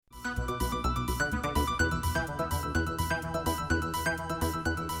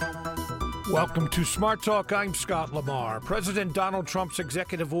Welcome to Smart Talk. I'm Scott Lamar. President Donald Trump's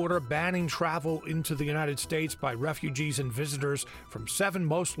executive order banning travel into the United States by refugees and visitors from 7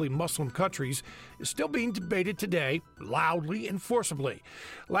 mostly Muslim countries is still being debated today, loudly and forcibly.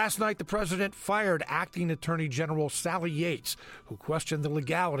 Last night, the president fired Acting Attorney General Sally Yates, who questioned the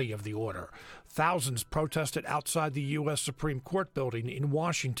legality of the order. Thousands protested outside the U.S. Supreme Court building in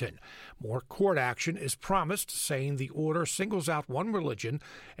Washington. More court action is promised, saying the order singles out one religion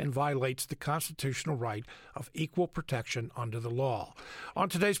and violates the constitutional right of equal protection under the law. On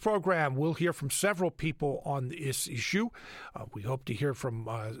today's program, we'll hear from several people on this issue. We hope to hear from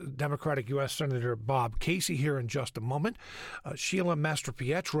Democratic U.S. Senator Bob Casey here in just a moment. Sheila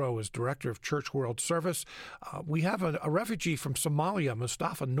Mastropietro is Director of Church World Service. We have a refugee from Somalia,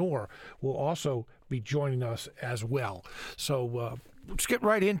 Mustafa Noor, will also be joining us as well. So let's get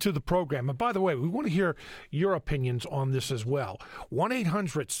right into the program. And by the way, we want to hear your opinions on this as well.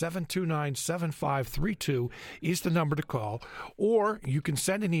 1-800-729-7532 is the number to call, or you can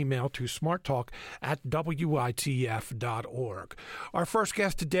send an email to smarttalk@witf.org. Our first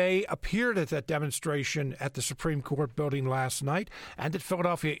guest today appeared at that demonstration at the Supreme Court building last night and at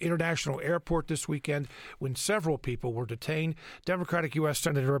Philadelphia International Airport this weekend when several people were detained. Democratic U.S.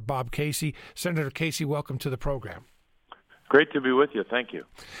 Senator Bob Casey. Senator Casey, welcome to the program. Great to be with you. Thank you.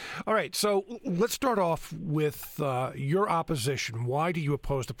 All right. So let's start off with your opposition. Why do you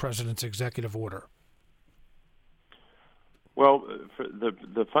oppose the president's executive order? Well,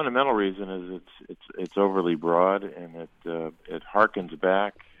 the fundamental reason is it's overly broad, and it harkens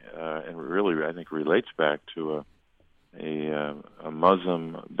back and really I think relates back to a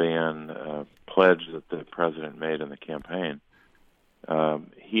Muslim ban pledge that the president made in the campaign.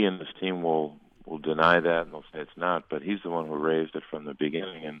 He and his team will deny that, and they'll say it's not. But he's the one who raised it from the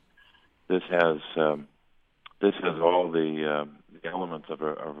beginning, and this has all the elements of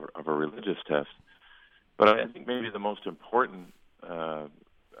a religious test. But I think maybe the most important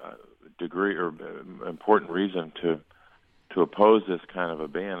degree or important reason to oppose this kind of a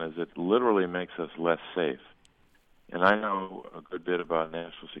ban is it literally makes us less safe. And I know a good bit about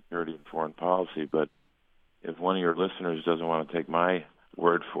national security and foreign policy, but if one of your listeners doesn't want to take my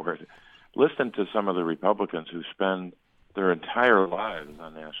word for it, listen to some of the Republicans who spend their entire lives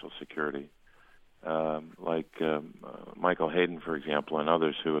on national security, like Michael Hayden, for example, and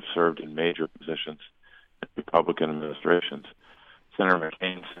others who have served in major positions in Republican administrations. Senator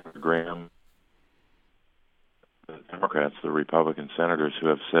McCain, Senator Graham, the Democrats, the Republican senators who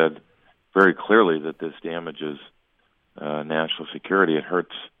have said very clearly that this damages national security. It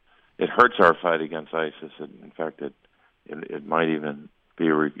hurts our fight against ISIS. In fact, it might even be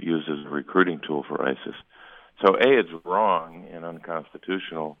used as a recruiting tool for ISIS. So A, it's wrong and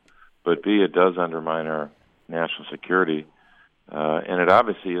unconstitutional, but B, it does undermine our national security. And it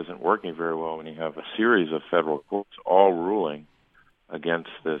obviously isn't working very well when you have a series of federal courts all ruling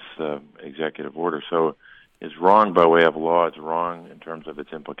against this executive order. So it's wrong by way of law. It's wrong in terms of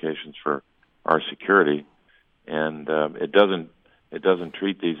its implications for our security. And it doesn't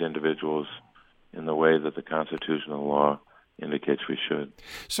treat these individuals in the way that the constitutional law indicates we should.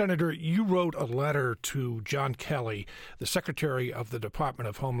 Senator, you wrote a letter to John Kelly, the Secretary of the Department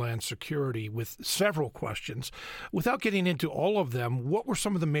of Homeland Security, with several questions. Without getting into all of them, what were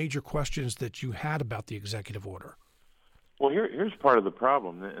some of the major questions that you had about the executive order? Well, here's part of the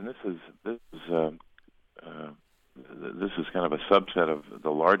problem, and this is kind of a subset of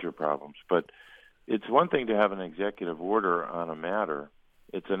the larger problems. But it's one thing to have an executive order on a matter.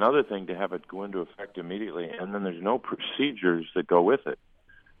 It's another thing to have it go into effect immediately, and then there's no procedures that go with it.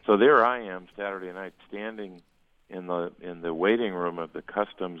 So there I am Saturday night standing in the waiting room of the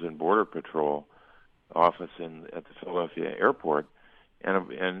Customs and Border Patrol office at the Philadelphia airport,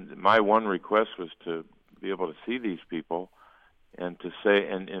 and my one request was to be able to see these people and to say,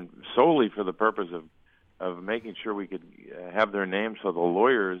 and solely for the purpose of making sure we could have their names so the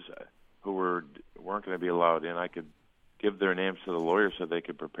lawyers who weren't going to be allowed in, I could give their names to the lawyers so they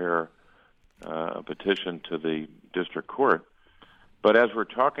could prepare a petition to the district court. But as we're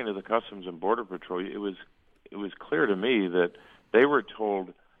talking to the Customs and Border Patrol, it was clear to me that they were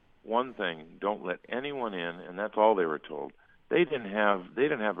told one thing: don't let anyone in, and that's all they were told. They didn't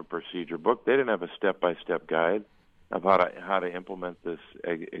have a procedure book. They didn't have a step-by-step guide of how to implement this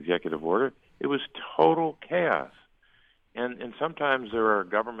executive order. It was total chaos, and sometimes there are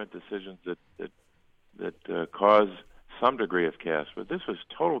government decisions that cause some degree of chaos, but this was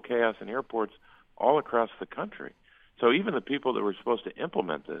total chaos in airports all across the country. So even the people that were supposed to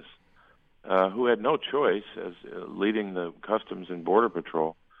implement this, who had no choice as leading the Customs and Border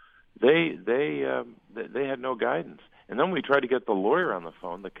Patrol, they had no guidance. And then we tried to get the lawyer on the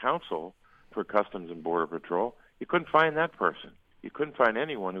phone, the counsel for Customs and Border Patrol. You couldn't find that person. You couldn't find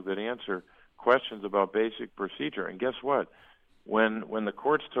anyone who could answer questions about basic procedure. And guess what? When the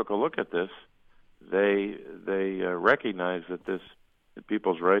courts took a look at this, they recognized that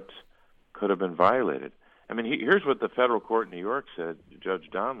people's rights could have been violated. I mean, here's what the federal court in New York said, Judge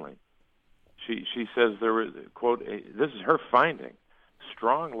Donnelly. She says there was, quote, this is her finding,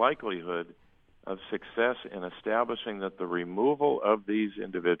 strong likelihood of success in establishing that the removal of these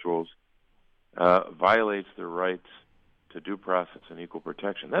individuals violates their rights to due process and equal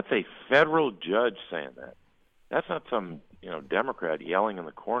protection. That's a federal judge saying that. That's not some Democrat yelling in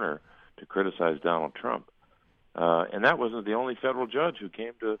the corner to criticize Donald Trump. And that wasn't the only federal judge who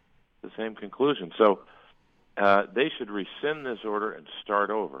came to the same conclusion. So they should rescind this order and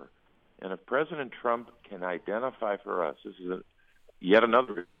start over. And if President Trump can identify for us, this is yet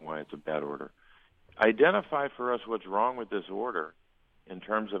another reason why it's a bad order, identify for us what's wrong with this order in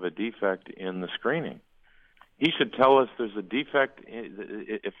terms of a defect in the screening. He should tell us there's a defect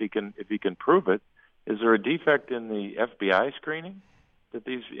if he can prove it. Is there a defect in the FBI screening that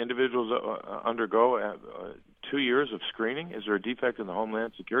these individuals undergo 2 years of screening? Is there a defect in the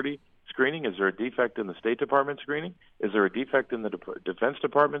Homeland Security screening? Is there a defect in the State Department screening? Is there a defect in the Defense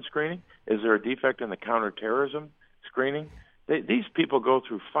Department screening? Is there a defect in the counterterrorism screening? These people go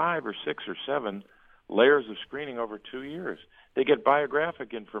through 5 or 6 or 7 layers of screening over 2 years. They get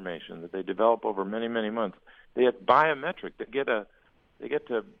biographic information that they develop over many, many months. They get biometric. They get an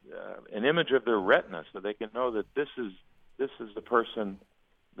image of their retina so they can know that this is the person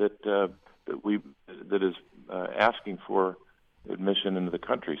that is asking for admission into the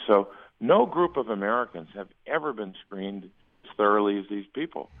country. So no group of Americans have ever been screened as thoroughly as these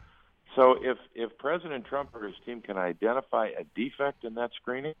people. So if President Trump or his team can identify a defect in that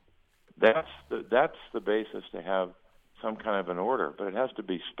screening, that's the basis to have some kind of an order. But it has to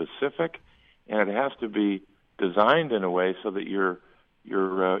be specific, and it has to be designed in a way so that you're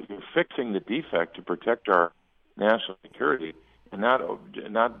fixing the defect to protect our national security, and not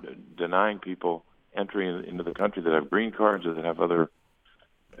denying people entry into the country that have green cards or that have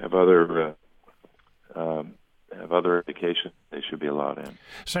other indication they should be allowed in.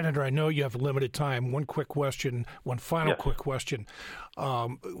 Senator, I know you have limited time. One quick question, one final quick question.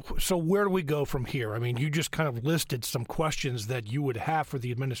 So where do we go from here? I mean, you just kind of listed some questions that you would have for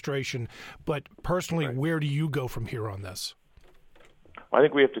the administration, but personally, where do you go from here on this? Well, I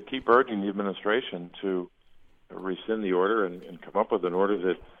think we have to keep urging the administration to rescind the order and come up with an order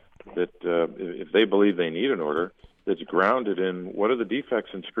that if they believe they need an order, that's grounded in what are the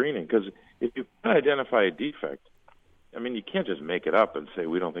defects in screening. Because if you can identify a defect, I mean, you can't just make it up and say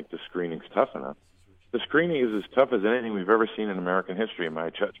we don't think the screening's tough enough. The screening is as tough as anything we've ever seen in American history, in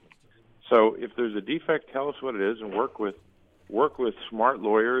my judgment. So if there's a defect, tell us what it is and work with smart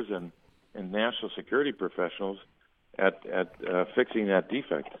lawyers and national security professionals at fixing that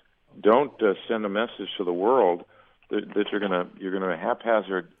defect. Don't send a message to the world that you're gonna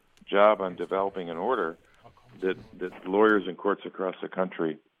haphazard job on developing an order that lawyers and courts across the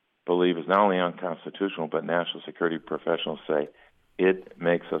country believe is not only unconstitutional, but national security professionals say it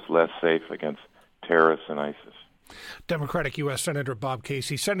makes us less safe against terrorists and ISIS. Democratic U.S. Senator Bob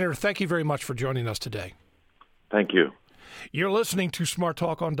Casey. Senator, thank you very much for joining us today. Thank you. You're listening to Smart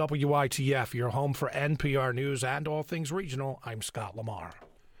Talk on WITF, your home for NPR News and all things regional. I'm Scott Lamar.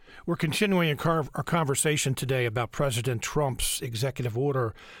 We're continuing our conversation today about President Trump's executive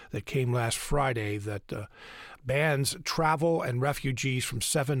order that came last Friday that bans travel and refugees from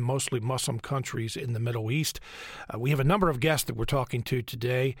 7 mostly Muslim countries in the Middle East. We have a number of guests that we're talking to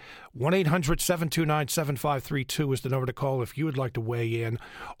today. 1-800-729-7532 is the number to call if you would like to weigh in.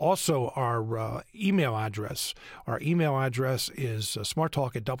 Also, our email address. Our email address is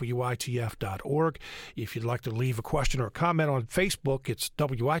smarttalk@witf.org. If you'd like to leave a question or a comment on Facebook, it's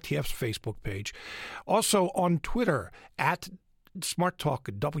WITF's Facebook page. Also on Twitter, at Smart Talk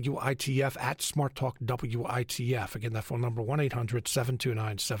WITF, at Smart Talk WITF. Again, that phone number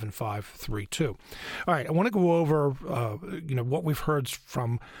 1-800-729-7532. All right, I want to go over what we've heard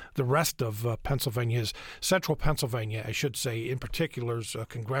from the rest of Pennsylvania's central Pennsylvania, I should say, in particular's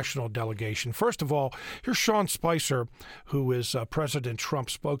congressional delegation. First of all, here's Sean Spicer, who is President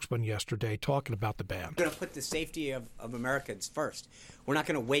Trump's spokesman yesterday, talking about the ban. We're going to put the safety of Americans first. We're not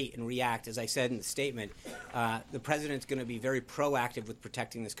going to wait and react. As I said in the statement, the president's going to be very proactive with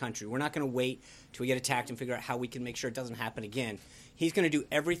protecting this country. We're not going to wait till we get attacked and figure out how we can make sure it doesn't happen again. He's going to do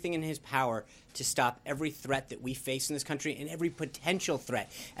everything in his power to stop every threat that we face in this country and every potential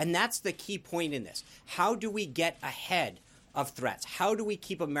threat. And that's the key point in this. How do we get ahead of threats? How do we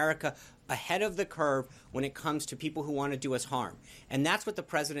keep America ahead of the curve when it comes to people who want to do us harm? And that's what the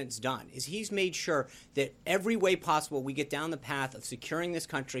president's done, is he's made sure that every way possible we get down the path of securing this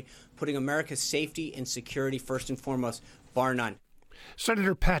country, putting America's safety and security first and foremost, bar none.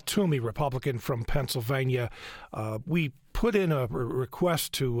 Senator Pat Toomey, Republican from Pennsylvania, we put in a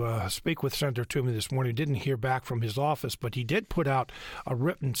request to speak with Senator Toomey this morning. Didn't hear back from his office, but he did put out a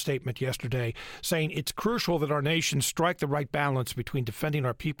written statement yesterday saying it's crucial that our nation strike the right balance between defending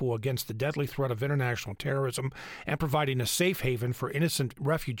our people against the deadly threat of international terrorism and providing a safe haven for innocent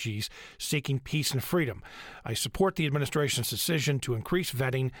refugees seeking peace and freedom. I support the administration's decision to increase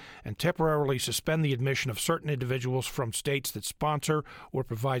vetting and temporarily suspend the admission of certain individuals from states that sponsor or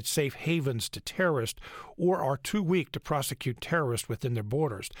provide safe havens to terrorists or are too weak to prosecute terrorists within their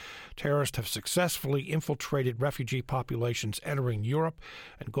borders. Terrorists have successfully infiltrated refugee populations entering Europe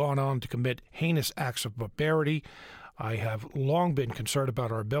and gone on to commit heinous acts of barbarity. I have long been concerned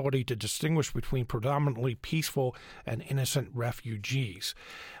about our ability to distinguish between predominantly peaceful and innocent refugees.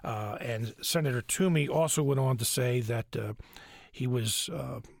 And Senator Toomey also went on to say that he was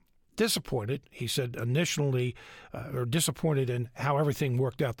disappointed. He said initially, or disappointed in how everything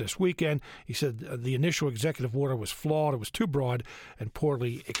worked out this weekend. He said the initial executive order was flawed, it was too broad, and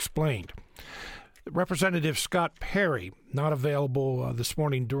poorly explained. Representative Scott Perry, not available this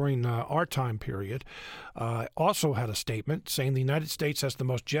morning during our time period, also had a statement saying the United States has the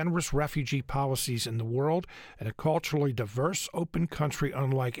most generous refugee policies in the world and a culturally diverse, open country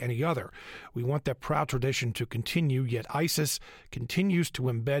unlike any other. We want that proud tradition to continue, yet ISIS continues to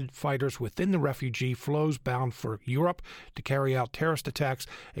embed fighters within the refugee flows bound for Europe to carry out terrorist attacks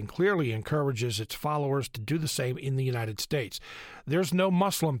and clearly encourages its followers to do the same in the United States. There's no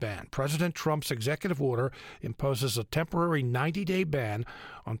Muslim ban. President Trump's executive order imposes a temporary 90-day ban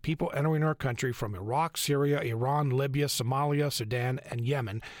on people entering our country from Iraq, Syria, Iran, Libya, Somalia, Sudan, and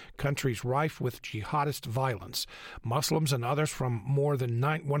Yemen, countries rife with jihadist violence. Muslims and others from more than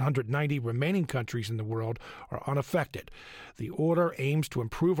 190 remaining countries in the world are unaffected. The order aims to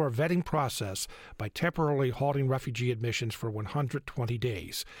improve our vetting process by temporarily halting refugee admissions for 120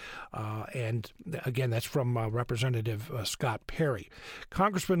 days. And again, that's from Representative Scott Perry.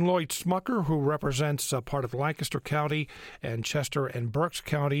 Congressman Lloyd Smucker, who represents part of Lancaster County and Chester and Berks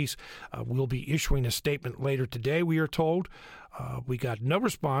counties, will be issuing a statement later today, we are told. We got no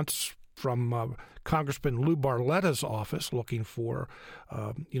response from Congressman Lou Barletta's office looking for,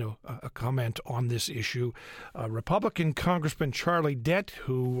 a comment on this issue. Republican Congressman Charlie Dent,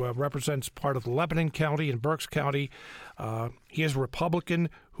 who represents part of Lebanon County and Berks County, he is a Republican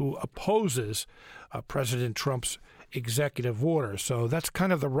who opposes President Trump's executive order. So that's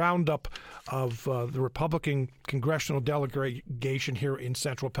kind of the roundup of the Republican Congressional delegation here in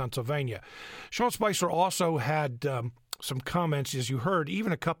central Pennsylvania. Sean Spicer also had some comments. As you heard,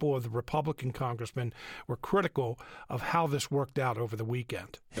 even a couple of the Republican congressmen were critical of how this worked out over the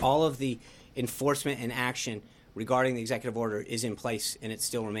weekend. All of the enforcement and action regarding the executive order is in place, and it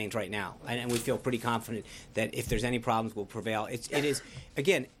still remains right now. And we feel pretty confident that if there's any problems, we'll prevail. It is,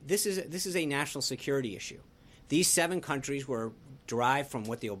 again, this is a national security issue. These 7 countries were derived from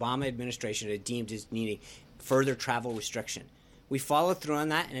what the Obama administration had deemed as needing further travel restriction. We followed through on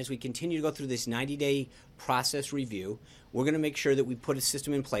that, and as we continue to go through this 90-day process review, we're going to make sure that we put a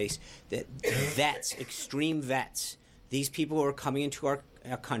system in place that vets, extreme vets, these people who are coming into our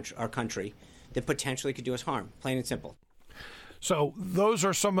country that potentially could do us harm, plain and simple. So those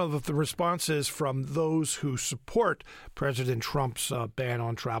are some of the responses from those who support President Trump's ban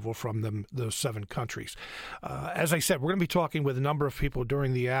on travel from those 7 countries. As I said, we're going to be talking with a number of people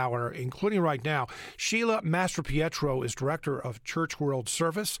during the hour, including right now. Sheila Mastropietro is director of Church World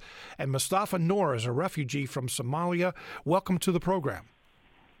Service, and Mustafa Noor is a refugee from Somalia. Welcome to the program.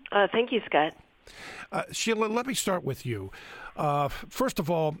 Thank you, Scott. Sheila, let me start with you. First of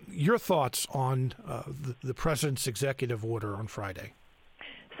all, your thoughts on the president's executive order on Friday.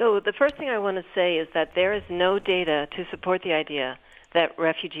 So the first thing I want to say is that there is no data to support the idea that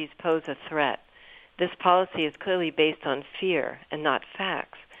refugees pose a threat. This policy is clearly based on fear and not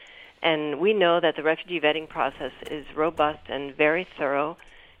facts. And we know that the refugee vetting process is robust and very thorough.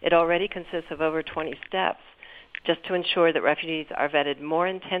 It already consists of over 20 steps just to ensure that refugees are vetted more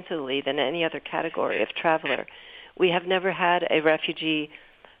intensively than any other category of traveler. We have never had a refugee,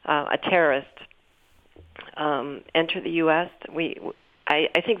 a terrorist, enter the U.S. I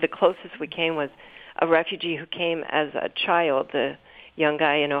think the closest we came was a refugee who came as a child, the young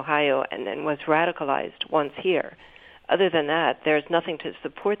guy in Ohio, and then was radicalized once here. Other than that, there's nothing to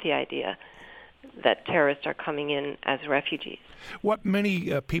support the idea that terrorists are coming in as refugees. What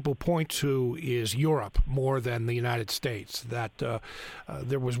many people point to is Europe more than the United States. That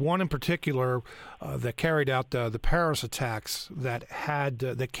there was one in particular that carried out the Paris attacks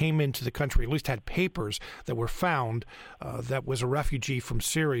that came into the country, at least had papers that were found that was a refugee from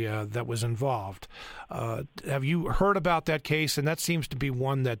Syria that was involved. Have you heard about that case? And that seems to be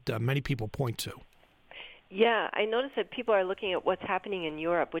one that many people point to. Yeah, I noticed that people are looking at what's happening in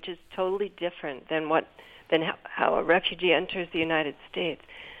Europe, which is totally different than how a refugee enters the United States.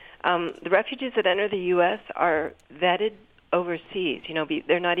 The refugees that enter the U.S. are vetted overseas.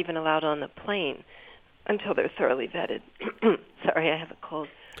 They're not even allowed on the plane until they're thoroughly vetted. Sorry, I have a cold.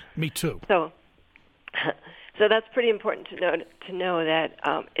 Me too. So that's pretty important to know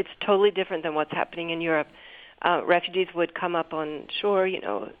that it's totally different than what's happening in Europe. Refugees would come up on shore,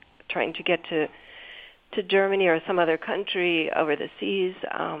 trying to get to Germany or some other country over the seas,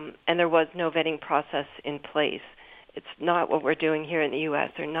 and there was no vetting process in place. It's not what we're doing here in the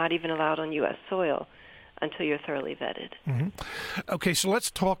U.S. They're not even allowed on U.S. soil until you're thoroughly vetted. Mm-hmm. Okay, so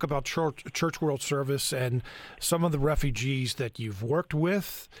let's talk about Church World Service and some of the refugees that you've worked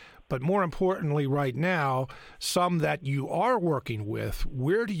with, but more importantly right now, some that you are working with.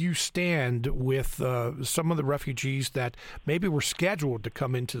 Where do you stand with some of the refugees that maybe were scheduled to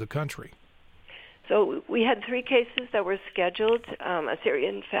come into the country? So we had 3 cases that were scheduled, a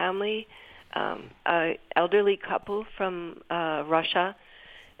Syrian family, an elderly couple from Russia,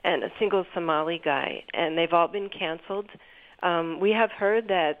 and a single Somali guy, and they've all been canceled. We have heard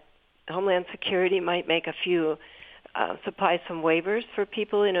that Homeland Security might make a few, supply some waivers for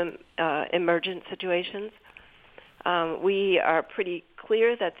people in emergent situations. We are pretty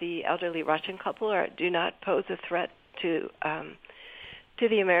clear that the elderly Russian couple do not pose a threat to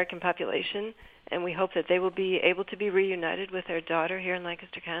the American population, and we hope that they will be able to be reunited with their daughter here in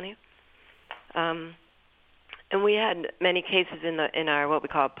Lancaster County. And we had many cases in our what we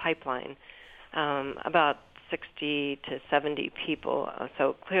call pipeline, about 60 to 70 people.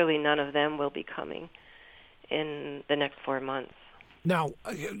 So clearly none of them will be coming in the next 4 months. Now,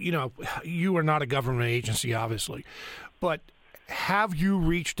 you are not a government agency, obviously, but have you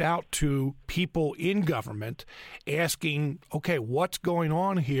reached out to people in government asking, okay, what's going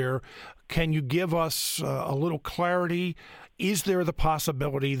on here? Can you give us a little clarity? Is there the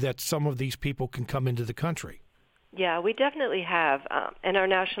possibility that some of these people can come into the country? Yeah, we definitely have. And our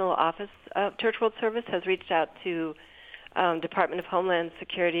national office of Church World Service has reached out to Department of Homeland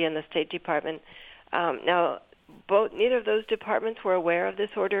Security and the State Department. Now, neither of those departments were aware of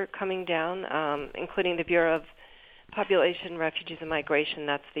this order coming down, including the Bureau of Population, Refugees, and Migration.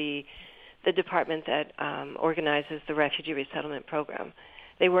 That's the department that organizes the refugee resettlement program.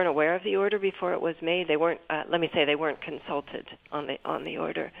 They weren't aware of the order before it was made. They weren't. They weren't consulted on the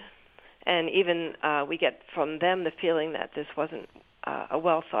order, and even we get from them the feeling that this wasn't a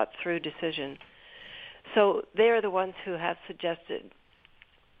well thought through decision. So they are the ones who have suggested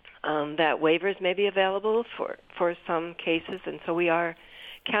that waivers may be available for some cases, and so we are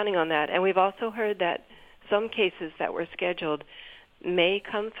counting on that. And we've also heard that some cases that were scheduled may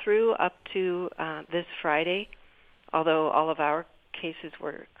come through up to this Friday, although all of our cases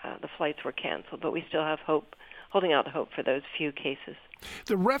the flights were canceled, but we still have hope, holding out hope for those few cases.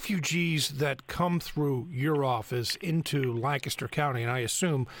 The refugees that come through your office into Lancaster County, and I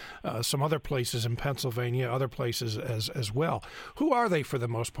assume some other places in Pennsylvania, other places as well, who are they for the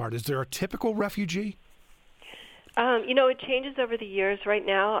most part? Is there a typical refugee? It changes over the years. Right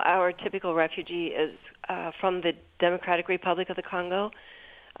now, our typical refugee is from the Democratic Republic of the Congo.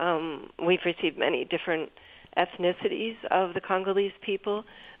 We've received many different ethnicities of the Congolese people.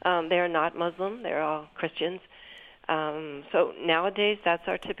 They are not Muslim. They're all Christians. So nowadays, that's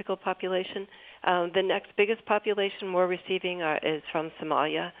our typical population. The next biggest population we're receiving is from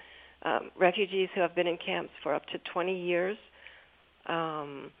Somalia, refugees who have been in camps for up to 20 years.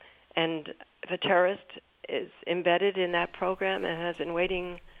 And if a terrorist is embedded in that program and has been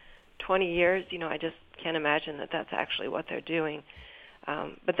waiting 20 years, I just can't imagine that that's actually what they're doing.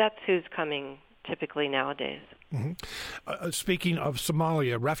 But that's who's coming typically nowadays. Mm-hmm. Speaking of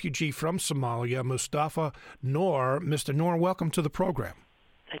Somalia, refugee from Somalia, Mustafa Noor. Mr. Noor, welcome to the program.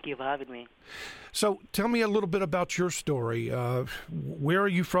 Thank you for having me. So tell me a little bit about your story. Where are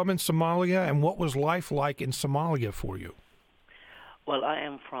you from in Somalia, and what was life like in Somalia for you? Well, I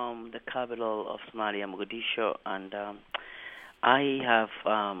am from the capital of Somalia, Mogadishu, and I have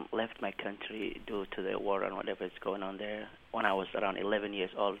left my country due to the war and whatever is going on there when I was around 11 years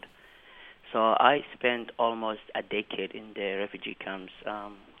old. So I spent almost a decade in the refugee camps,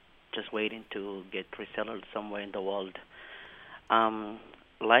 just waiting to get resettled somewhere in the world.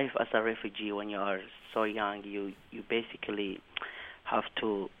 life as a refugee when you are so young, you basically have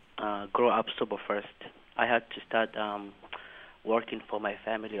to grow up super first. I had to start working for my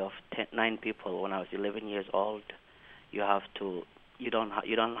family of 9 people when I was 11 years old. You have to. You don't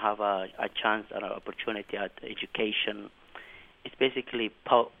have a chance or an opportunity at education. It's basically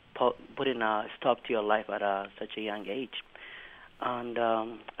putting a stop to your life at such a young age, and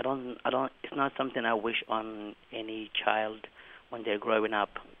I don't. It's not something I wish on any child when they're growing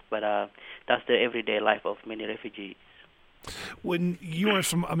up. But that's the everyday life of many refugees. When you are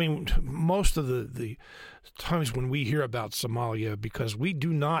most of the times when we hear about Somalia, because we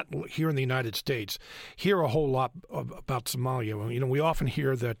do not here in the United States hear a whole lot about Somalia. We often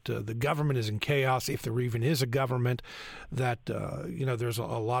hear that the government is in chaos, if there even is a government. That there's a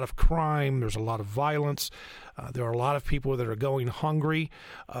lot of crime, there's a lot of violence. There are a lot of people that are going hungry.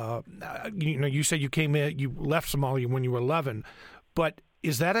 You said you left Somalia when you were 11, but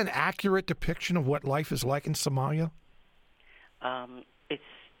is that an accurate depiction of what life is like in Somalia?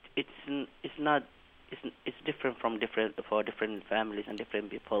 It's different for different families and different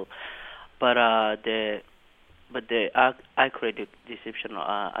people, but the accurate deception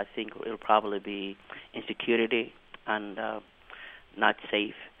I think will probably be insecurity and not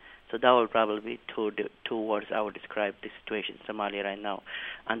safe. So that will probably be two words I would describe the situation in Somalia right now,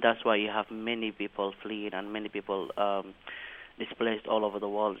 and that's why you have many people fleeing and many people displaced all over the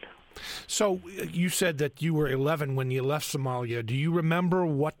world. So you said that you were 11 when you left Somalia. Do you remember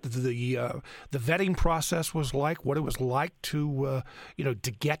what the vetting process was like? What it was like to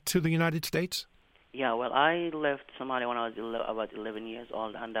to get to the United States? Yeah, well, I left Somalia when I was about 11 years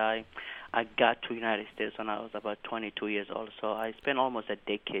old, and I got to the United States when I was about 22 years old. So I spent almost a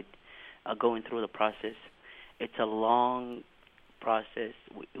decade going through the process. It's a long process,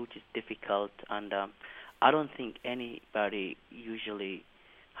 which is difficult, and I don't think anybody usually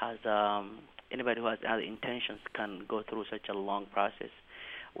has anybody who has other intentions can go through such a long process.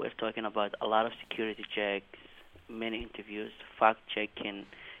 We're talking about a lot of security checks, many interviews, fact-checking,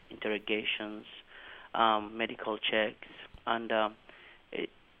 interrogations, medical checks, and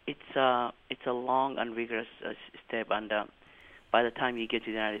it's a long and rigorous step. And by the time you get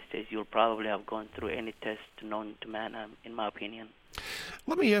to the United States, you'll probably have gone through any test known to man, in my opinion.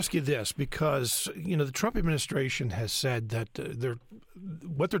 Let me ask you this, because the Trump administration has said that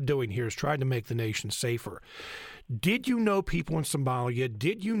what they're doing here is trying to make the nation safer. Did you know people in Somalia?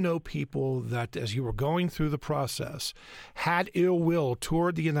 Did you know people that, as you were going through the process, had ill will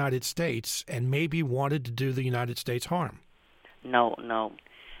toward the United States and maybe wanted to do the United States harm? No.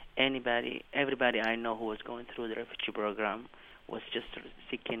 Everybody I know who was going through the refugee program was just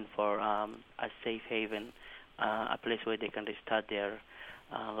seeking for a safe haven, a place where they can restart their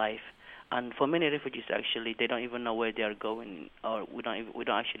life. And for many refugees, actually, they don't even know where they are going, or we don't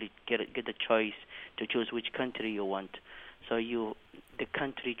actually get the choice to choose which country you want. So the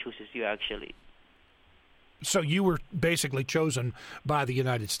country chooses you, actually. So you were basically chosen by the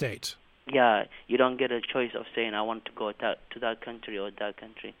United States. Yeah, you don't get a choice of saying I want to go to that country or that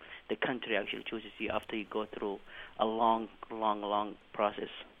country. The country actually chooses you after you go through a long process.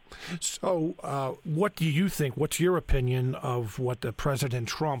 So what do you think? What's your opinion of what President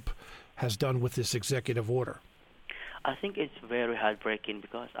Trump has done with this executive order? I think it's very heartbreaking,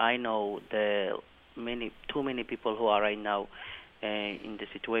 because I know too many people who are right now in the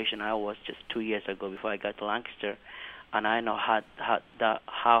situation I was just 2 years ago before I got to Lancaster, and I know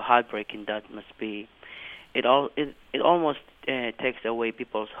how heartbreaking that must be. It almost takes away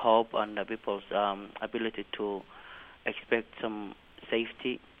people's hope and people's ability to expect some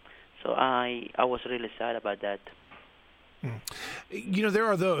safety. So I was really sad about that. There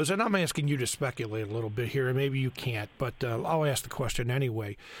are those, and I'm asking you to speculate a little bit here, and maybe you can't, but I'll ask the question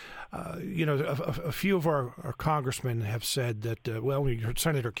anyway. A few of our congressmen have said that, we heard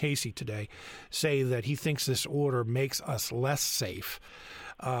Senator Casey today say that he thinks this order makes us less safe.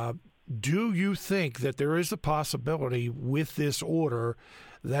 Do you think that there is a possibility with this order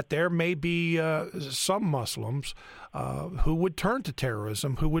that there may be some Muslims who would turn to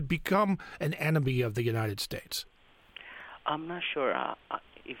terrorism, who would become an enemy of the United States? I'm not sure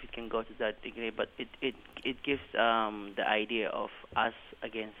if it can go to that degree, but it gives the idea of us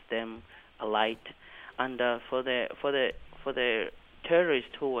against them a light, and for the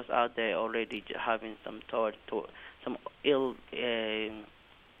terrorist who was out there already having some thought, some ill,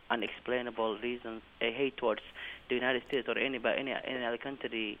 unexplainable reasons, a hate towards the United States or any other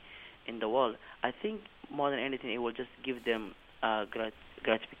country in the world. I think more than anything, it will just give them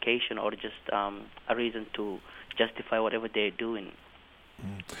gratification or just a reason to justify whatever they're doing.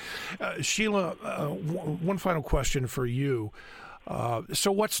 Sheila, one final question for you.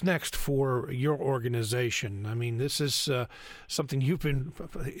 So what's next for your organization? I mean, this is something you've been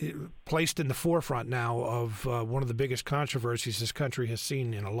placed in the forefront now of one of the biggest controversies this country has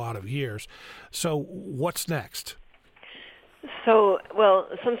seen in a lot of years. So what's next? So, well,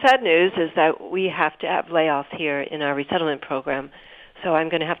 some sad news is that we have to have layoffs here in our resettlement program. So I'm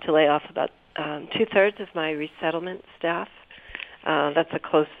going to have to lay off about 2/3 of my resettlement staff. That's a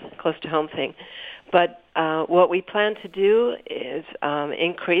close to home thing. But what we plan to do is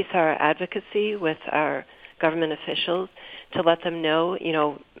increase our advocacy with our government officials to let them know,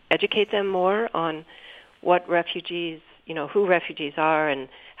 educate them more on what refugees, who refugees are and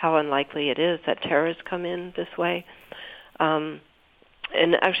how unlikely it is that terrorists come in this way.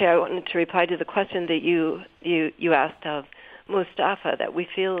 And actually, I wanted to reply to the question that you asked of Mustafa, that we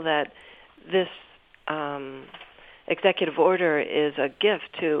feel that this executive order is a gift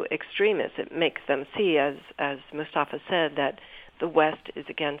to extremists. It makes them see, as Mustafa said, that the West is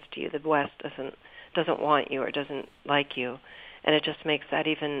against you. The West doesn't want you or doesn't like you, and it just makes that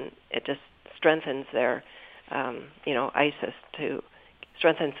it just strengthens their, ISIS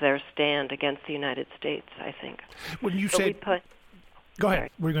strengthens their stand against the United States, I think. When you say, go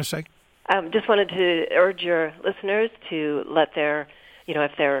ahead. What were you going to say? Just wanted to urge your listeners to let their,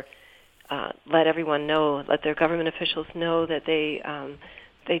 let everyone know, let their government officials know that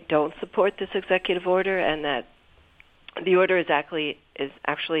they don't support this executive order, and that the order is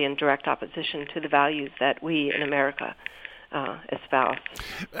actually in direct opposition to the values that we in America espouse.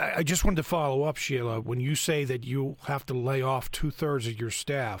 I just wanted to follow up, Sheila. When you say that you have to lay off 2/3 of your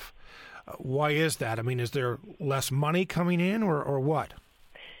staff, why is that? I mean, is there less money coming in, or what?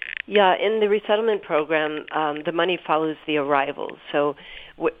 Yeah, in the resettlement program, the money follows the arrivals. So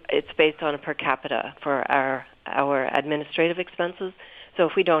it's based on a per capita for our administrative expenses. So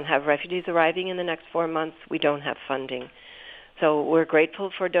if we don't have refugees arriving in the next 4 months, we don't have funding. So we're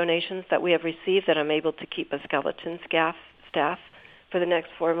grateful for donations that we have received, that I'm able to keep a skeleton staff for the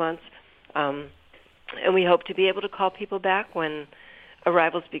next 4 months. And we hope to be able to call people back when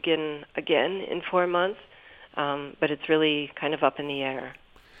arrivals begin again in 4 months. But it's really kind of up in the air.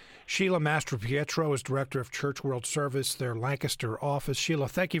 Sheila Mastropietro is Director of Church World Service, their Lancaster office. Sheila,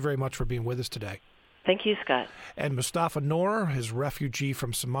 thank you very much for being with us today. Thank you, Scott. And Mustafa Noor is a refugee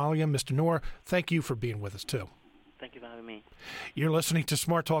from Somalia. Mr. Noor, thank you for being with us, too. Thank you for having me. You're listening to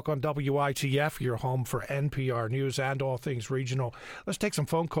Smart Talk on WITF, your home for NPR News and all things regional. Let's take some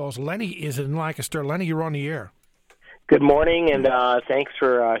phone calls. Lenny is in Lancaster. Lenny, you're on the air. Good morning, and thanks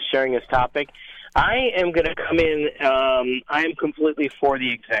for sharing this topic. I am going to come in. I am completely for the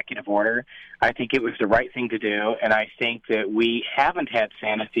executive order. I think it was the right thing to do, and I think that we haven't had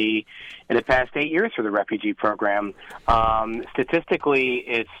sanity in the past 8 years for the refugee program. Statistically,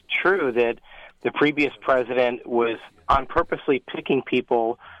 it's true that the previous president was on purposely picking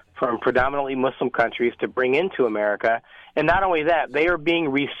people from predominantly Muslim countries to bring into America, and not only that, they are being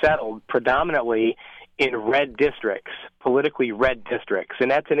resettled predominantly in red districts, politically red districts,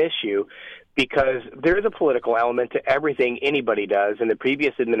 and that's an issue because there's a political element to everything anybody does, and the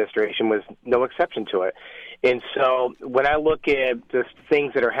previous administration was no exception to it. And so when I look at the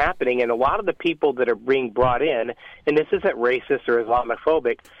things that are happening, and a lot of the people that are being brought in, and this isn't racist or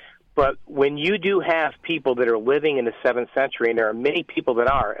Islamophobic, but when you do have people that are living in the 7th century, and there are many people that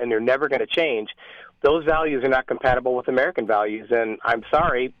are, and they're never going to change, those values are not compatible with American values. And I'm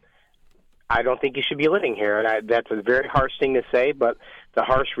sorry, I don't think you should be living here. And that's a very harsh thing to say, but the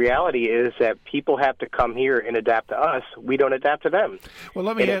harsh reality is that people have to come here and adapt to us. We don't adapt to them. Well,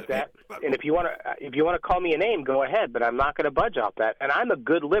 let me. And if you want to call me a name, go ahead. But I'm not going to budge off that. And I'm a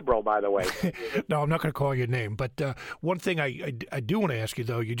good liberal, by the way. No, I'm not going to call you a name. But one thing I do want to ask you,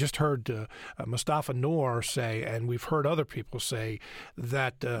 though, you just heard Mustafa Noor say, and we've heard other people say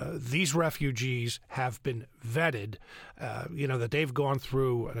that these refugees have been vetted. That they've gone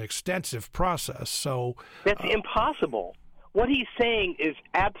through an extensive process. So that's impossible. What he's saying is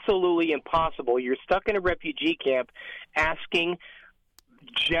absolutely impossible. You're stuck in a refugee camp asking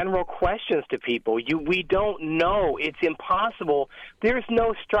general questions to people. We don't know. It's impossible. There's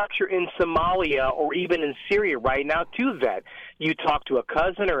no structure in Somalia or even in Syria right now to vet. You talk to a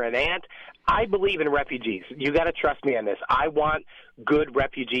cousin or an aunt. I believe in refugees. You got to trust me on this. I want good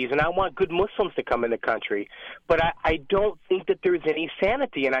refugees, and I want good Muslims to come in the country. But I don't think that there's any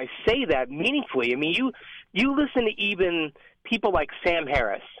sanity, and I say that meaningfully. I mean, you listen to even people like Sam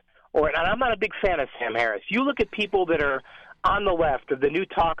Harris, and I'm not a big fan of Sam Harris. You look at people that are on the left, of the New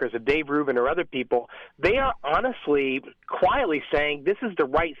Talkers, of Dave Rubin or other people, they are honestly, quietly saying this is the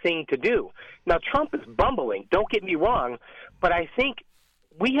right thing to do. Now, Trump is bumbling, don't get me wrong, but I think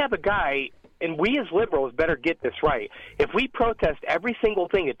we have a guy And we as liberals better get this right. If we protest every single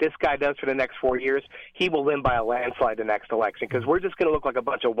thing that this guy does for the next 4 years, he will win by a landslide the next election, because we're just going to look like a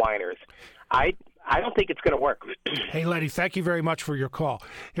bunch of whiners. I don't think it's going to work. Hey, Letty, thank you very much for your call.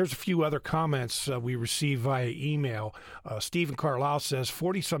 Here's a few other comments we received via email. Stephen Carlisle says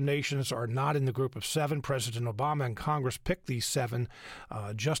 40-some nations are not in the group of 7. President Obama and Congress picked these 7.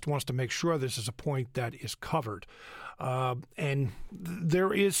 Just wants to make sure this is a point that is covered. And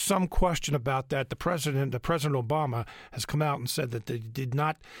there is some question about that. The President Obama has come out and said that they did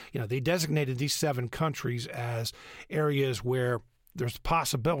not, they designated these 7 countries as areas where there's a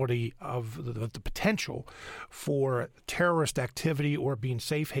possibility of the potential for terrorist activity or being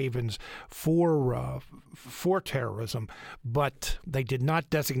safe havens for terrorism, but they did not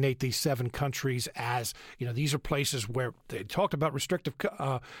designate these 7 countries as, these are places where they talked about restrictive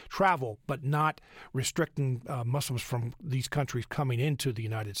travel, but not restricting Muslims from these countries coming into the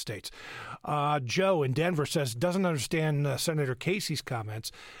United States. Joe in Denver says, doesn't understand Senator Casey's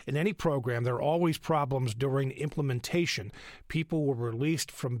comments. In any program, there are always problems during implementation. People were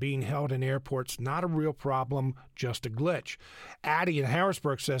released from being held in airports. Not a real problem, just a glitch. Addie in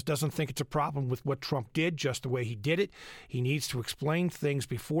Harrisburg says doesn't think it's a problem with what Trump did, just the way he did it. He needs to explain things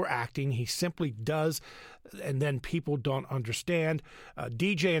before acting. He simply does, and then people don't understand.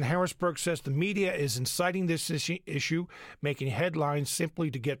 DJ in Harrisburg says the media is inciting this issue, making headlines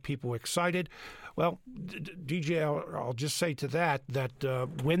simply to get people excited. Well, DJ, I'll just say to that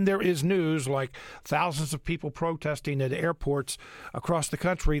when there is news like thousands of people protesting at airports across the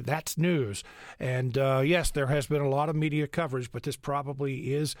country, that's news. And yes, there has been a lot of media coverage, but this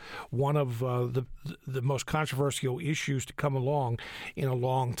probably is one of the most controversial issues to come along in a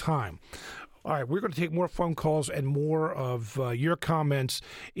long time. All right, we're going to take more phone calls and more of your comments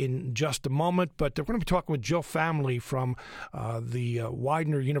in just a moment, but we're going to be talking with Jill Family from the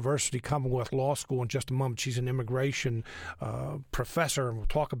Widener University Commonwealth Law School in just a moment. She's an immigration professor, and we'll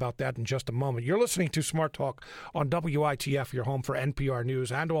talk about that in just a moment. You're listening to Smart Talk on WITF, your home for NPR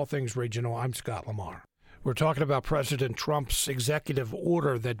News and all things regional. I'm Scott Lamar. We're talking about President Trump's executive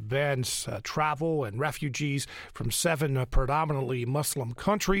order that bans travel and refugees from 7 predominantly Muslim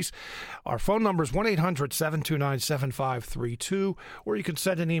countries. Our phone number is 1-800-729-7532, or you can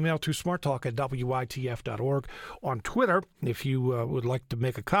send an email to smarttalk@witf.org. On Twitter, if you would like to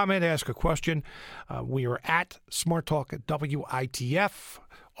make a comment, ask a question, we are at smarttalk@WITF.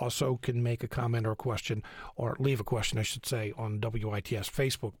 Also can make a comment or a question, or leave a question, I should say, on WITF's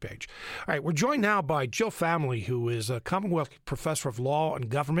Facebook page. All right, we're joined now by Jill Family, who is a Commonwealth Professor of Law and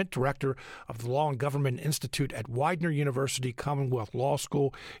Government, Director of the Law and Government Institute at Widener University Commonwealth Law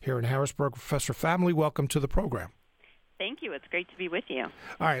School here in Harrisburg. Professor Family, welcome to the program. Thank you. It's great to be with you. All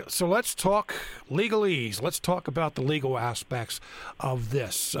right, so let's talk legalese. Let's talk about the legal aspects of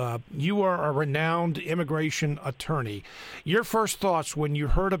this. You are a renowned immigration attorney. Your first thoughts when you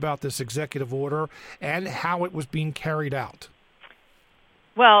heard about this executive order and how it was being carried out?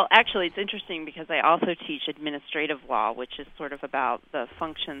 Well, actually, it's interesting because I also teach administrative law, which is sort of about the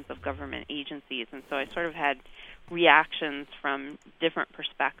functions of government agencies. And so I sort of had reactions from different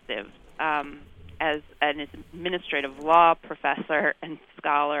perspectives. As an administrative law professor and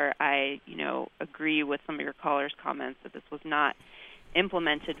scholar, I, agree with some of your callers' comments that this was not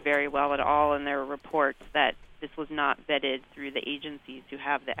implemented very well at all, and there are reports that this was not vetted through the agencies who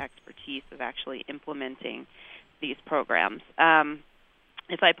have the expertise of actually implementing these programs.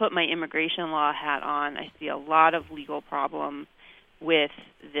 If I put my immigration law hat on, I see a lot of legal problems with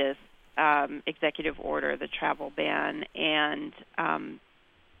this executive order, the travel ban, and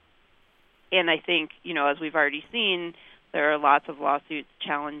I think, as we've already seen, there are lots of lawsuits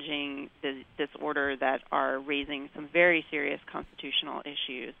challenging this order that are raising some very serious constitutional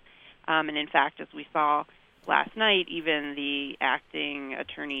issues. And in fact, as we saw last night, even the acting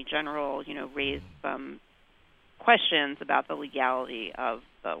attorney general, raised some questions about the legality of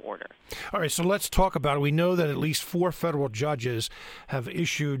the order. All right, so let's talk about it. We know that at least 4 federal judges have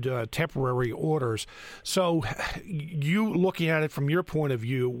issued temporary orders. So you looking at it from your point of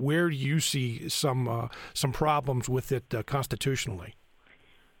view, where do you see some problems with it constitutionally?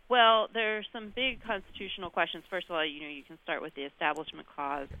 Well, there are some big constitutional questions. First of all, you can start with the Establishment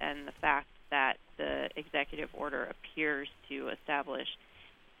Clause and the fact that the executive order appears to establish,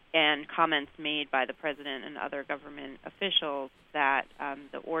 and comments made by the president and other government officials, that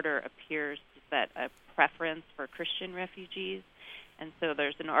the order appears to set a preference for Christian refugees. And so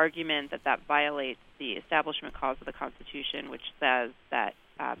there's an argument that violates the Establishment Clause of the Constitution, which says that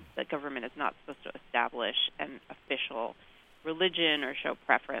the government is not supposed to establish an official religion or show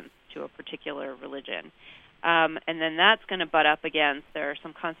preference to a particular religion. And then that's going to butt up against, there are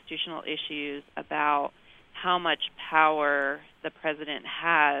some constitutional issues about how much power the president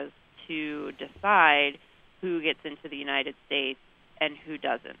has to decide who gets into the United States and who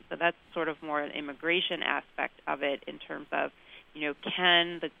doesn't. So that's sort of more an immigration aspect of it in terms of,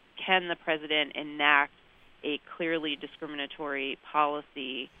 can the president enact a clearly discriminatory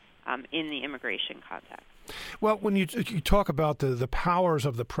policy in the immigration context? Well, when you talk about the powers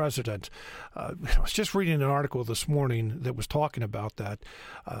of the president, I was just reading an article this morning that was talking about that.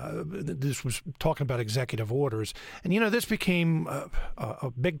 This was talking about executive orders. And, this became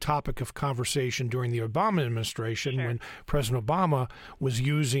a big topic of conversation during the Obama administration when President Obama was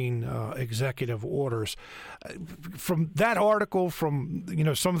using executive orders. From that article, from,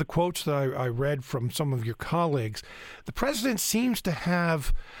 some of the quotes that I read from some of your colleagues, the president seems to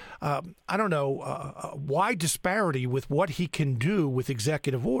have a wide disparity with what he can do with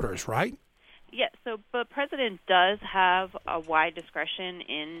executive orders, right? Yeah, so the president does have a wide discretion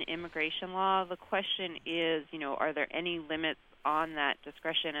in immigration law. The question is, are there any limits on that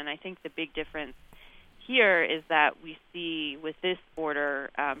discretion? And I think the big difference here is that we see with this order,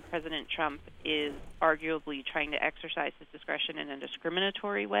 President Trump is arguably trying to exercise his discretion in a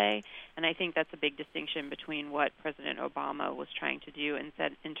discriminatory way, and I think that's a big distinction between what President Obama was trying to do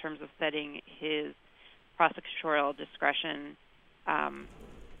in terms of setting his prosecutorial discretion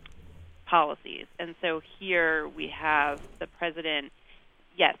policies. And so here we have the president,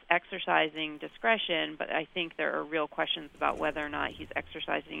 yes, exercising discretion, but I think there are real questions about whether or not he's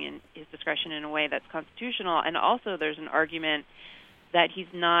exercising his discretion in a way that's constitutional. And also there's an argument that he's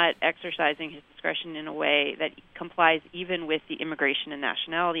not exercising his discretion in a way that complies even with the Immigration and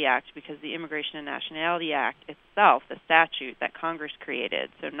Nationality Act, because the Immigration and Nationality Act itself, the statute that Congress created,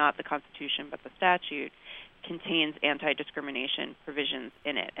 so not the Constitution but the statute, contains anti-discrimination provisions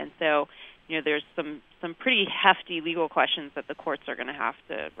in it. And so, there's some pretty hefty legal questions that the courts are going to have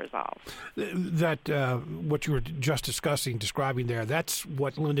to resolve. That what you were just describing there, that's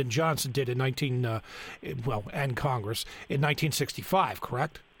what Lyndon Johnson did in and Congress in 1965,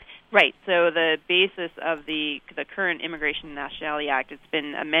 correct? Right. So the basis of the current Immigration and Nationality Act, it's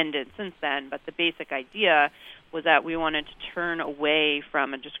been amended since then, but the basic idea was that we wanted to turn away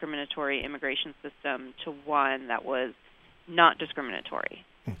from a discriminatory immigration system to one that was not discriminatory.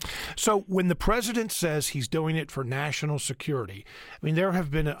 So when the president says he's doing it for national security, there have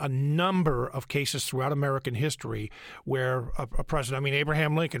been a number of cases throughout American history where a president,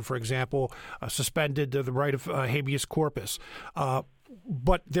 Abraham Lincoln, for example, suspended the right of habeas corpus.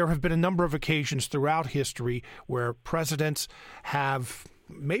 But there have been a number of occasions throughout history where presidents have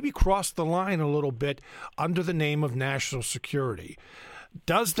maybe crossed the line a little bit under the name of national security.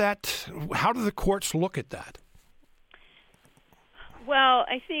 How do the courts look at that? Well,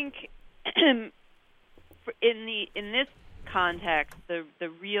 I think in this context, the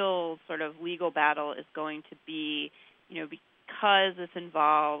real sort of legal battle is going to be, because this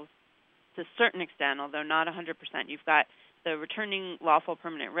involves, to a certain extent, although not 100%, you've got the returning lawful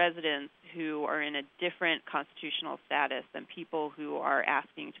permanent residents who are in a different constitutional status than people who are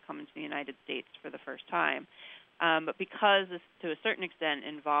asking to come into the United States for the first time. But because this, to a certain extent,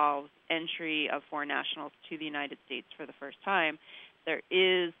 involves entry of foreign nationals to the United States for the first time, there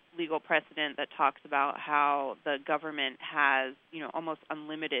is legal precedent that talks about how the government has, almost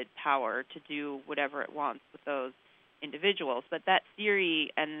unlimited power to do whatever it wants with those individuals. But that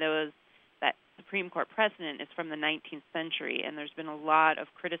theory and that Supreme Court precedent is from the 19th century, and there's been a lot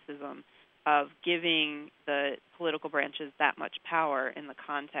of criticism of giving the political branches that much power in the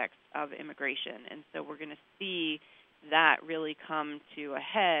context of immigration. And so we're going to see that really come to a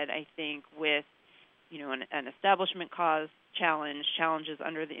head, I think, with an establishment cause challenges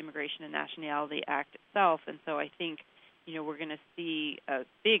under the Immigration and Nationality Act itself. And so I think, we're going to see a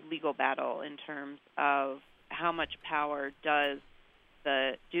big legal battle in terms of how much power do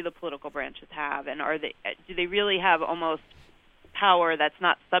the political branches have, and do they really have almost power that's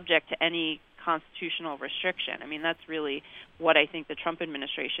not subject to any constitutional restriction? That's really what I think the Trump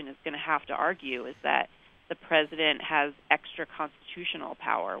administration is going to have to argue, is that the president has extra constitutional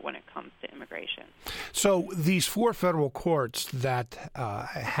power when it comes to immigration. So these four federal courts that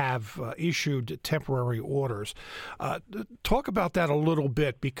have issued temporary orders, talk about that a little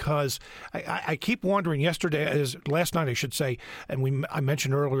bit, because I keep wondering. Last night, I should say, and I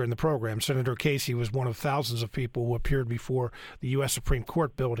mentioned earlier in the program, Senator Casey was one of thousands of people who appeared before the U.S. Supreme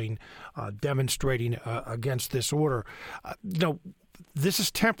Court building demonstrating against this order. this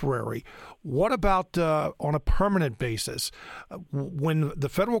is temporary. What about on a permanent basis? When the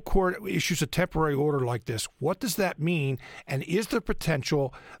federal court issues a temporary order like this, what does that mean? And is there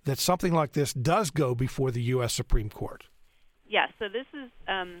potential that something like this does go before the U.S. Supreme Court? Yes, so this is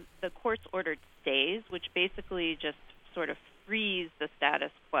the court's ordered stays, which basically just sort of frees the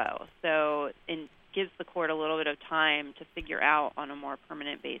status quo. So it gives the court a little bit of time to figure out on a more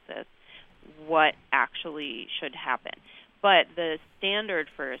permanent basis what actually should happen. But the standard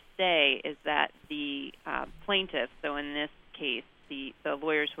for a stay is that the plaintiffs, so in this case, the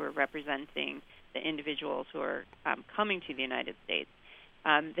lawyers who are representing the individuals who are coming to the United States,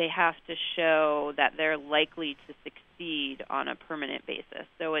 they have to show that they're likely to succeed on a permanent basis.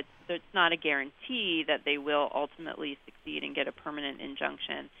 So it's not a guarantee that they will ultimately succeed and get a permanent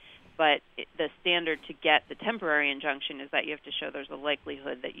injunction, but the standard to get the temporary injunction is that you have to show there's a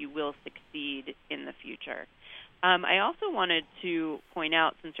likelihood that you will succeed in the future. I also wanted to point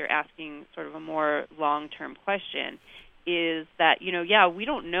out, since you're asking sort of a more long-term question, is that, we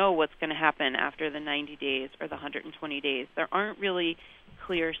don't know what's going to happen after the 90 days or the 120 days. There aren't really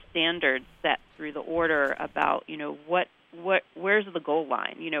clear standards set through the order about, where's the goal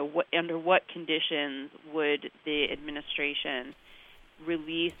line? Under what conditions would the administration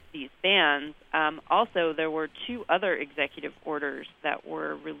release these bans? Also, there were two other executive orders that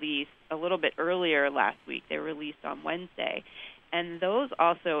were released a little bit earlier last week. They were released on Wednesday. And those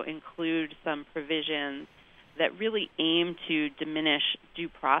also include some provisions that really aim to diminish due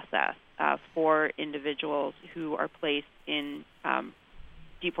process for individuals who are placed in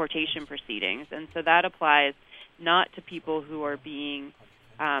deportation proceedings. And so that applies not to people who are being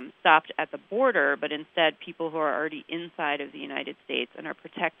stopped at the border, but instead people who are already inside of the United States and are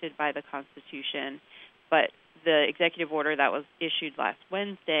protected by the Constitution. But the executive order that was issued last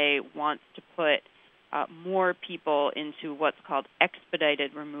Wednesday wants to put more people into what's called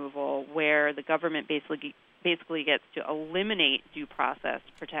expedited removal, where the government basically gets to eliminate due process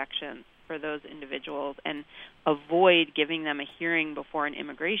protections for those individuals and avoid giving them a hearing before an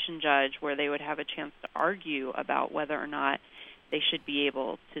immigration judge where they would have a chance to argue about whether or not they should be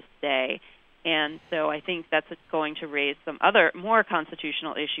able to stay. And so I think that's going to raise some other more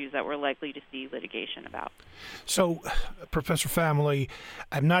constitutional issues that we're likely to see litigation about. So, Professor Family,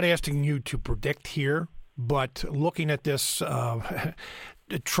 I'm not asking you to predict here, but looking at this,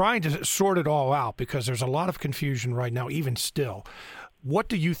 trying to sort it all out, because there's a lot of confusion right now, even still. What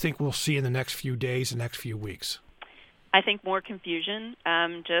do you think we'll see in the next few days, the next few weeks? I think more confusion,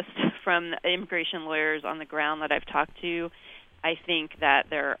 just from the immigration lawyers on the ground that I've talked to. I think that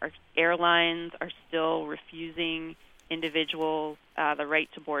airlines are still refusing individuals the right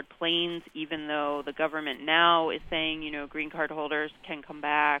to board planes, even though the government now is saying, green card holders can come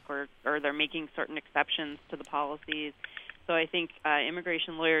back, or they're making certain exceptions to the policies. So I think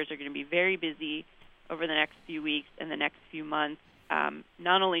immigration lawyers are going to be very busy over the next few weeks and the next few months,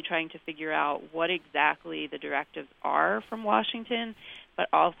 not only trying to figure out what exactly the directives are from Washington, but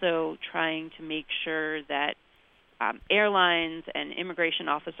also trying to make sure that airlines and immigration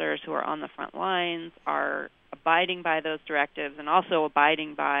officers who are on the front lines are abiding by those directives and also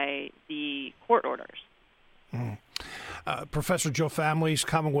abiding by the court orders. Professor Joe Families,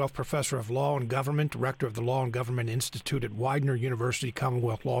 Commonwealth Professor of Law and Government, Director of the Law and Government Institute at Widener University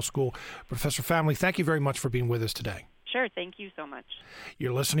Commonwealth Law School. Professor Family, thank you very much for being with us today. Sure. Thank you so much.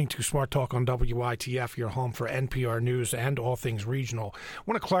 You're listening to Smart Talk on WITF, your home for NPR News and all things regional. I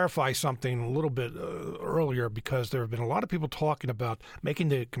want to clarify something a little bit earlier, because there have been a lot of people talking about making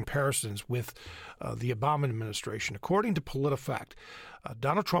the comparisons with the Obama administration. According to PolitiFact,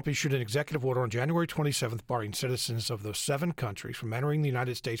 Donald Trump issued an executive order on January 27th barring citizens of those 7 countries from entering the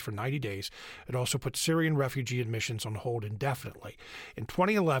United States for 90 days. It also put Syrian refugee admissions on hold indefinitely. In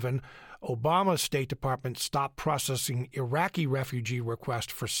 2011, Obama's State Department stopped processing Iraqi refugee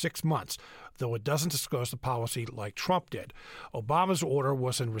requests for 6 months, though it doesn't disclose the policy like Trump did. Obama's order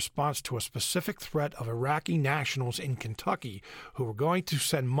was in response to a specific threat of Iraqi nationals in Kentucky who were going to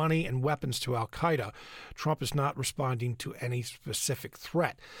send money and weapons to al-Qaeda. Trump is not responding to any specific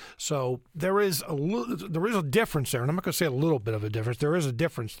threat. So there is a difference there, and I'm not going to say a little bit of a difference. There is a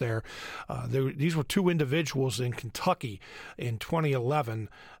difference there. These were 2 individuals in Kentucky in 2011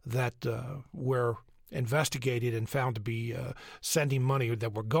 that were investigated and found to be sending money, or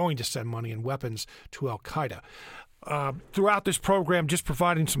that were going to send money and weapons to al-Qaeda. throughout this program, just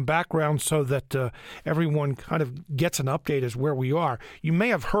providing some background so that everyone kind of gets an update as where we are. You may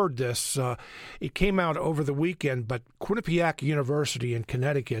have heard this. It came out over the weekend, but Quinnipiac University in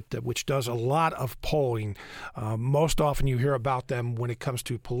Connecticut, which does a lot of polling, most often you hear about them when it comes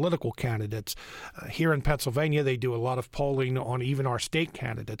to political candidates. Here in Pennsylvania, they do a lot of polling on even our state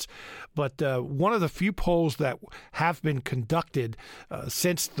candidates. But one of the few polls that have been conducted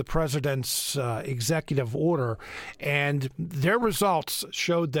since the president's executive order, and their results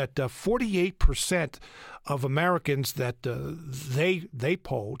showed that 48% of Americans that they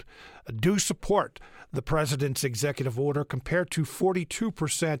polled do support the president's executive order compared to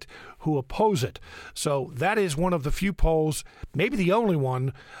 42% who oppose it. So that is one of the few polls, maybe the only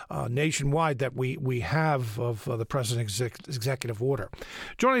one nationwide that we have of the president's executive order.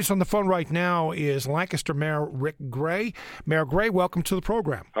 Joining us on the phone right now is Lancaster Mayor Rick Gray. Mayor Gray, welcome to the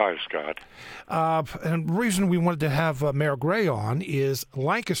program. Hi, Scott. And the reason we wanted to have Mayor Gray on is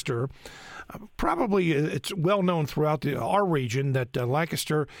Lancaster. Probably it's well known throughout our region that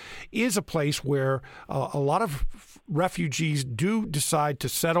Lancaster is a place where a lot of refugees do decide to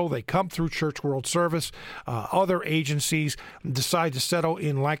settle. They come through Church World Service. Other agencies decide to settle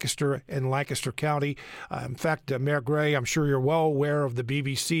in Lancaster and Lancaster County. In fact, Mayor Gray, I'm sure you're well aware of the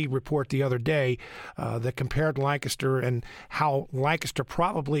BBC report the other day that compared Lancaster and how Lancaster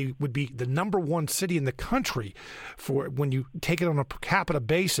probably would be the number one city in the country for when you take it on a per capita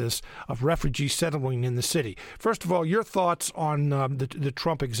basis of refugees settling in the city. First of all, your thoughts on the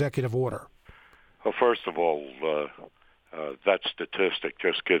Trump executive order? Well, first of all, that statistic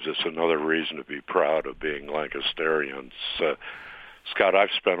just gives us another reason to be proud of being Lancasterians. Scott,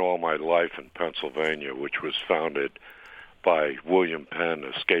 I've spent all my life in Pennsylvania, which was founded by William Penn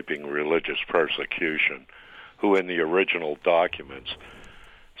escaping religious persecution, who in the original documents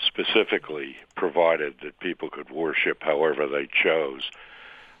specifically provided that people could worship however they chose.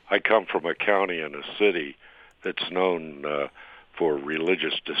 I come from a county and a city that's known for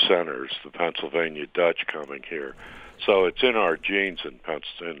religious dissenters, the Pennsylvania Dutch coming here. So it's in our genes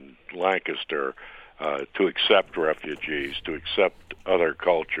in Lancaster to accept refugees, to accept other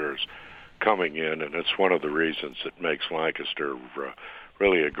cultures coming in, and it's one of the reasons that makes Lancaster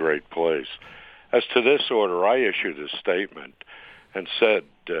really a great place. As to this order, I issued a statement and said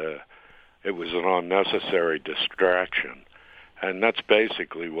it was an unnecessary distraction, and that's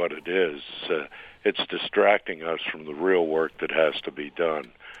basically what it is. It's distracting us from the real work that has to be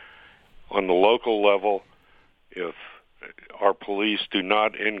done. On the local level, if our police do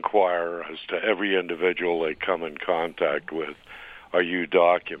not inquire as to every individual they come in contact with, are you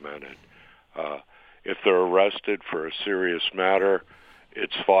documented? If they're arrested for a serious matter,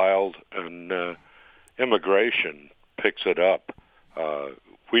 it's filed, and immigration picks it up.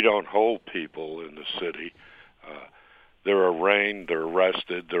 We don't hold people in the city. They're arraigned, they're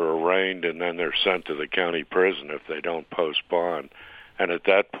arrested, they're arraigned, and then they're sent to the county prison if they don't post bond. And at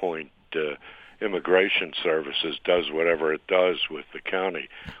that point, Immigration Services does whatever it does with the county.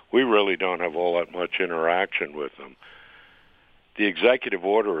 We really don't have all that much interaction with them. The executive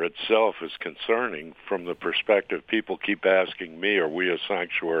order itself is concerning from the perspective people keep asking me, are we a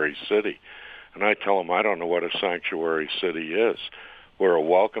sanctuary city? And I tell them I don't know what a sanctuary city is. We're a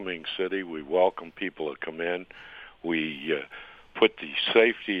welcoming city. We welcome people to come in. We put the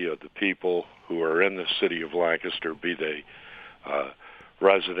safety of the people who are in the city of Lancaster, be they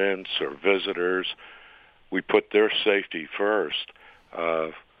residents or visitors, we put their safety first.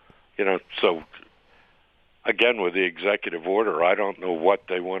 So again, with the executive order, I don't know what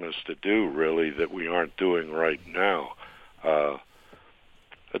they want us to do, really, that we aren't doing right now.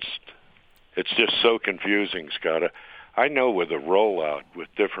 It's just so confusing, Scott. I know with a rollout with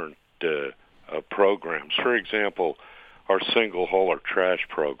different programs, for example, our single hauler trash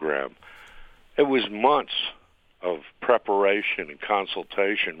program, it was months of preparation and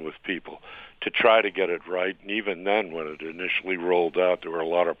consultation with people to try to get it right. And even then, when it initially rolled out, there were a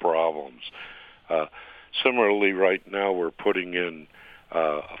lot of problems. Similarly, right now, we're putting in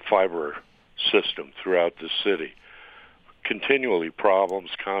a fiber system throughout the city. Continually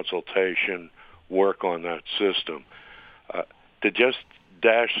problems, consultation, work on that system. To just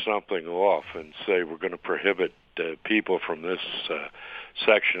dash something off and say we're going to prohibit people from this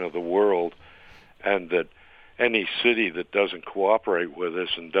section of the world, and that any city that doesn't cooperate with us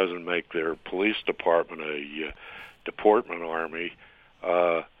and doesn't make their police department a deportment army,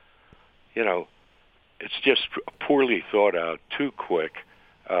 it's just poorly thought out, too quick.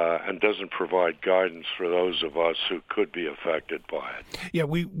 and doesn't provide guidance for those of us who could be affected by it. Yeah,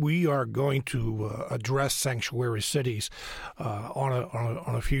 we are going to address sanctuary cities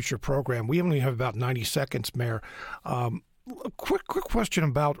on a future program. We only have about 90 seconds, Mayor. A quick question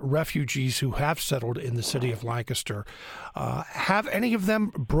about refugees who have settled in the city of Lancaster. Have any of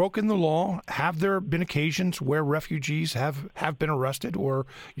them broken the law? Have there been occasions where refugees have been arrested, or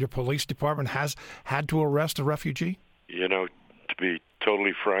your police department has had to arrest a refugee? You know, to be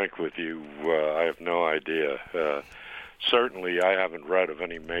totally frank with you, I have no idea. Certainly, I haven't read of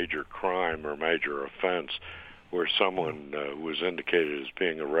any major crime or major offense where someone was indicated as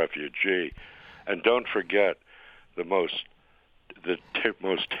being a refugee. And don't forget, the most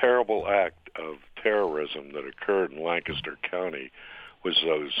terrible act of terrorism that occurred in Lancaster County was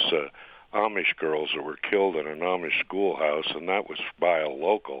those Amish girls that were killed in an Amish schoolhouse, and that was by a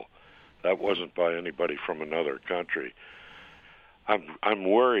local. That wasn't by anybody from another country. I'm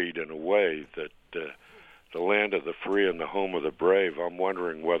worried in a way that the land of the free and the home of the brave, I'm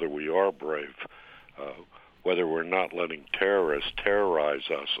wondering whether we are brave, whether we're not letting terrorists terrorize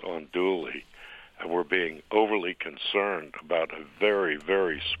us unduly, and we're being overly concerned about a very,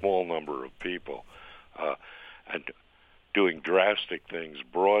 very small number of people, and doing drastic things,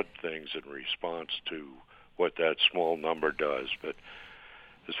 broad things in response to what that small number does. But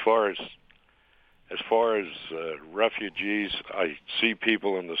as far as refugees, I see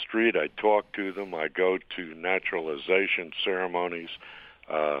people in the street, I talk to them, I go to naturalization ceremonies,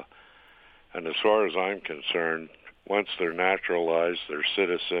 and as far as I'm concerned, once they're naturalized, they're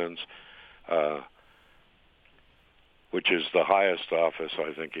citizens, which is the highest office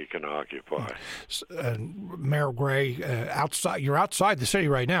I think he can occupy. Mayor Gray, you're outside the city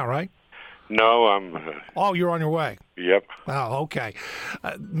right now, right? No, I'm... Oh, you're on your way? Yep. Oh, okay.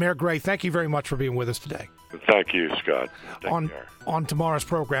 Mayor Gray, thank you very much for being with us today. Thank you, Scott. Take care. On tomorrow's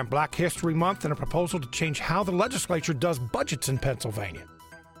program, Black History Month and a proposal to change how the legislature does budgets in Pennsylvania.